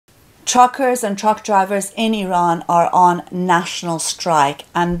Truckers and truck drivers in Iran are on national strike,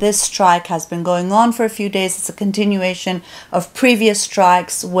 and this strike has been going on for a few days. It's a continuation of previous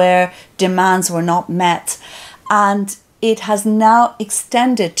strikes where demands were not met, and it has now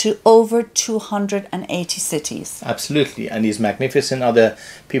extended to over 280 cities. Absolutely, and it's magnificent. Other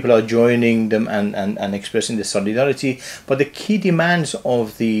people are joining them and expressing the solidarity. But the key demands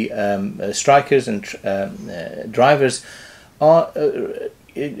of the strikers and drivers are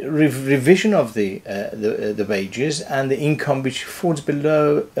revision of the wages and the income which falls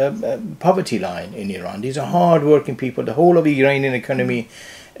below poverty line in Iran. These are hard-working people. The whole of the Iranian economy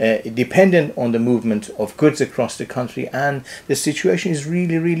dependent on the movement of goods across the country, and the situation is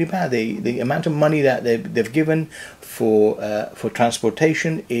really bad. The amount of money that they've given for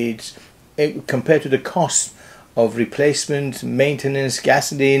transportation is compared to the cost of replacement, maintenance,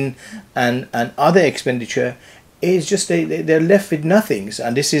 gasoline, and other expenditure. It's just they're left with nothing,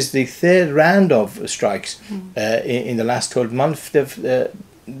 and this is the third round of strikes in the last 12 months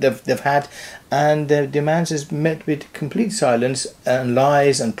they've had, and their demands is met with complete silence and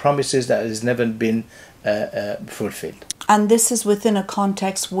lies and promises that has never been fulfilled. And this is within a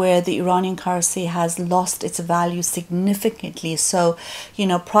context where the Iranian currency has lost its value significantly. So,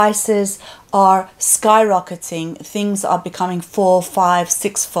 prices are skyrocketing. Things are becoming 4, 5,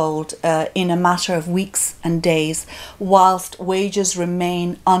 6-fold in a matter of weeks and days, whilst wages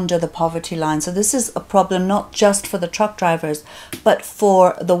remain under the poverty line. So this is a problem not just for the truck drivers, but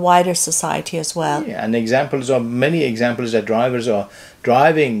for the wider society as well. Yeah, and many examples that drivers are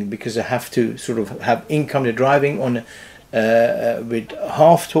driving because they have to sort of have income. They're driving on with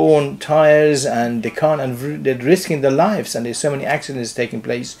half-torn tires, and they can't, and they're risking their lives, and there's so many accidents taking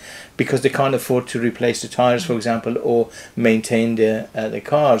place because they can't afford to replace the tires, for example, or maintain the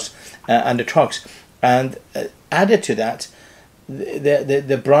cars and the trucks. And added to that,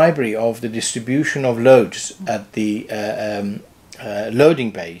 the bribery of the distribution of loads at the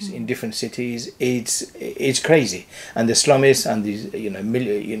loading bays in different cities, it's crazy, and the Islamists and these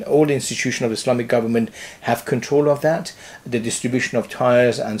all the institutions of the Islamic government have control of that. The distribution of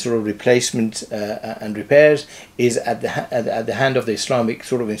tires and sort of replacement and repairs is at the hand of the Islamic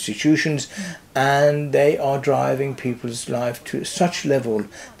sort of institutions, and they are driving people's life to such level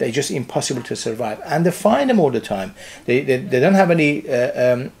they're just impossible to survive, and they find them all the time. They don't have any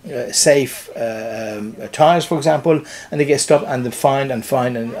safe tires, for example, and they get stopped and they find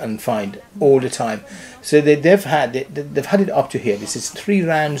all the time. So they've had it up to here. This is 3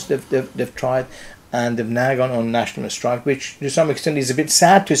 rounds they've tried, and they've now gone on national strike, which to some extent is a bit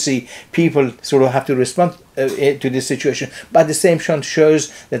sad to see people sort of have to respond to this situation. But at the same time shows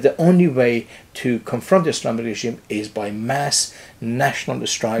that the only way to confront the Islamic regime is by mass national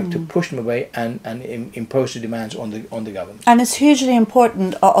strike, to push them away and impose the demands on the government. And it's hugely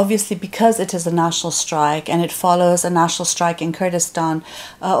important, obviously, because it is a national strike, and it follows a national strike in Kurdistan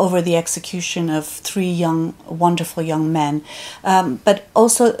over the execution of 3 wonderful young men. But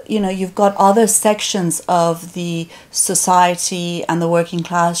also, you've got other sections of the society and the working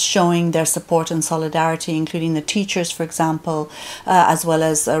class showing their support and solidarity, including the teachers, for example, as well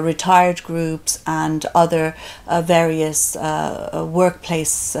as retired groups and other various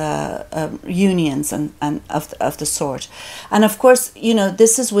workplace unions and of the sort. And of course,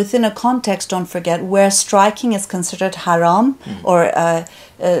 this is within a context, don't forget, where striking is considered haram or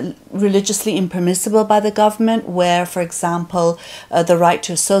religiously impermissible by the government, where, for example, the right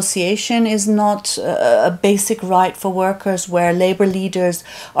to association is not a basic right for workers, where labor leaders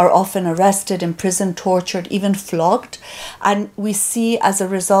are often arrested, imprisoned, tortured, even flogged. And we see, as a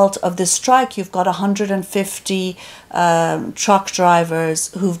result of this strike, you've got 150 truck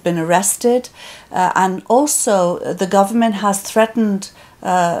drivers who've been arrested, and also the government has threatened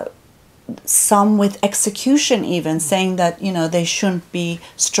some with execution, even saying that they shouldn't be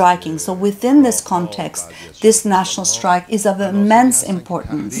striking. So within this context, this national strike is of immense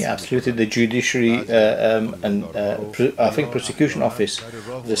importance. Yeah, absolutely. The judiciary and I think prosecution office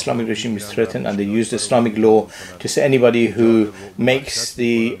of the Islamic regime is threatened, and they use the Islamic law to say anybody who makes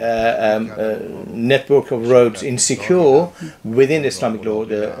the network of roads insecure within the Islamic law,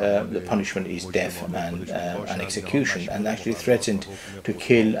 the punishment is death and execution, and actually threatened to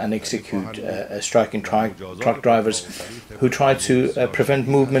kill and execute striking truck drivers who try to prevent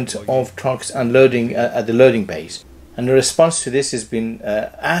movement of trucks and loading at the loading bays. And the response to this has been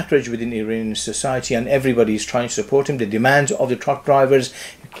outrage within Iranian society, and everybody is trying to support him. The demands of the truck drivers,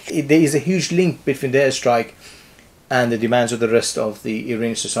 there is a huge link between their strike and the demands of the rest of the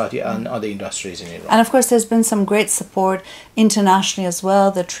Iranian society and other industries in Iran. And of course, there's been some great support internationally as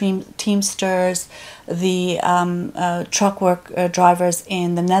well. The Teamsters, the truck drivers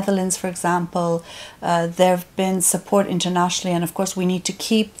in the Netherlands, for example. There have been support internationally, and of course we need to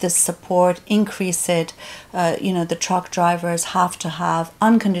keep this support, increase it. The truck drivers have to have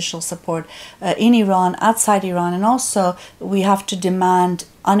unconditional support in Iran, outside Iran, and also we have to demand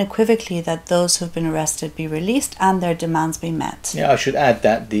unequivocally that those who've been arrested be released and their demands be met. Yeah, I should add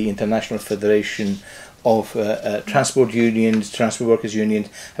that the International Federation of transport workers unions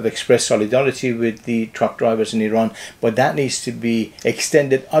have expressed solidarity with the truck drivers in Iran, but that needs to be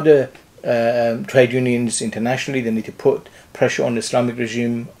extended. Other trade unions internationally, they need to put pressure on the Islamic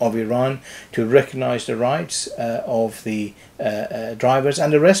regime of Iran to recognize the rights of the drivers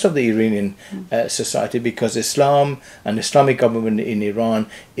and the rest of the Iranian society, because Islam and the Islamic government in Iran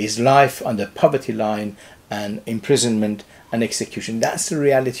is life under poverty line and imprisonment and execution. That's the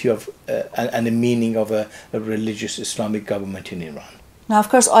reality of and the meaning of a religious Islamic government in Iran. Now, of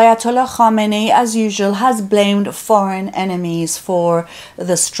course, Ayatollah Khamenei, as usual, has blamed foreign enemies for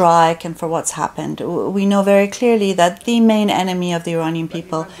the strike and for what's happened. We know very clearly that the main enemy of the Iranian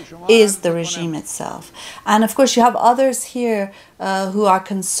people is the regime itself. And of course, you have others here who are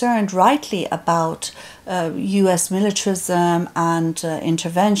concerned rightly about US militarism and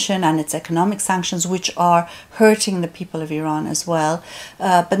intervention and its economic sanctions, which are hurting the people of Iran as well.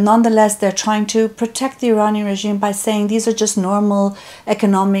 But nonetheless, they're trying to protect the Iranian regime by saying these are just normal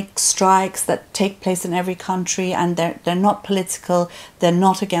economic strikes that take place in every country, and they're not political, they're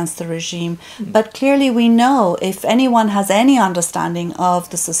not against the regime. But clearly we know, if anyone has any understanding of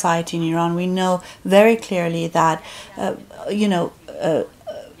the society in Iran, we know very clearly that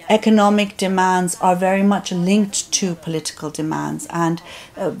economic demands are very much linked to political demands, and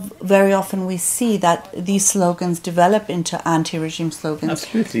very often we see that these slogans develop into anti-regime slogans.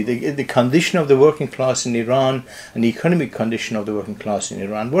 Absolutely. The condition of the working class in Iran and the economic condition of the working class in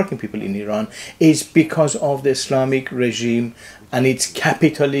Iran, working people in Iran, is because of the Islamic regime and its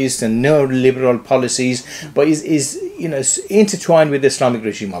capitalist and neoliberal policies, but is intertwined with the Islamic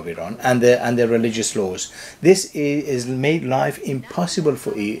regime of Iran and the religious laws. This is made life impossible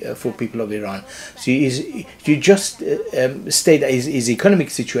for people of Iran. So you just state that his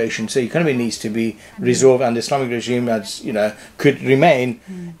economic situation, so economy needs to be resolved, and the Islamic regime, as could remain.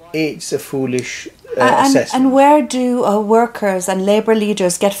 It's a foolish assessment. And where do workers and labor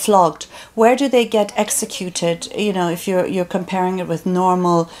leaders get flogged? Where do they get executed? If you're comparing it with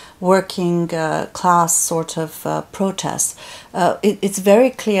normal working class sort of protests, it's very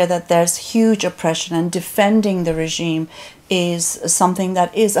clear that there's huge oppression, and defending the regime is something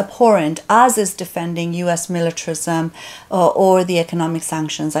that is abhorrent, as is defending US militarism or the economic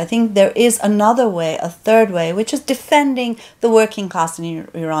sanctions. I think there is another way, a third way, which is defending the working class in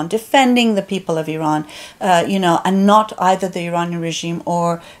Iran, defending the people of Iran, and not either the Iranian regime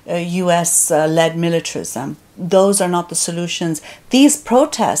or US-led militarism. Those are not the solutions. These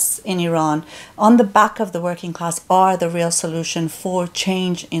protests in Iran on the back of the working class are the real solution for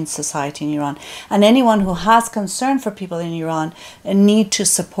change in society in Iran. And anyone who has concern for people in Iran need to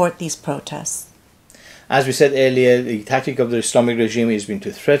support these protests. As we said earlier, the tactic of the Islamic regime has been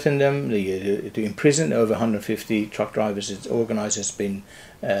to threaten them, to imprison over 150 truck drivers. Its organisers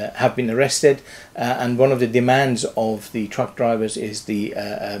have been arrested, and one of the demands of the truck drivers is the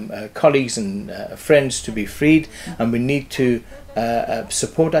colleagues and friends to be freed, and we need to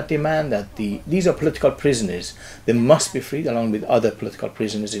support that demand that these are political prisoners. They must be freed along with other political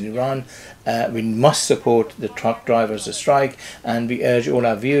prisoners in Iran. We must support the truck drivers' strike, and we urge all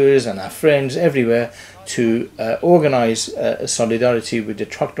our viewers and our friends everywhere to organize solidarity with the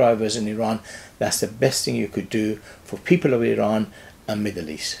truck drivers in Iran. That's the best thing you could do for people of Iran and Middle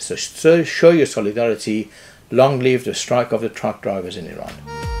East. So show your solidarity. Long live the strike of the truck drivers in Iran.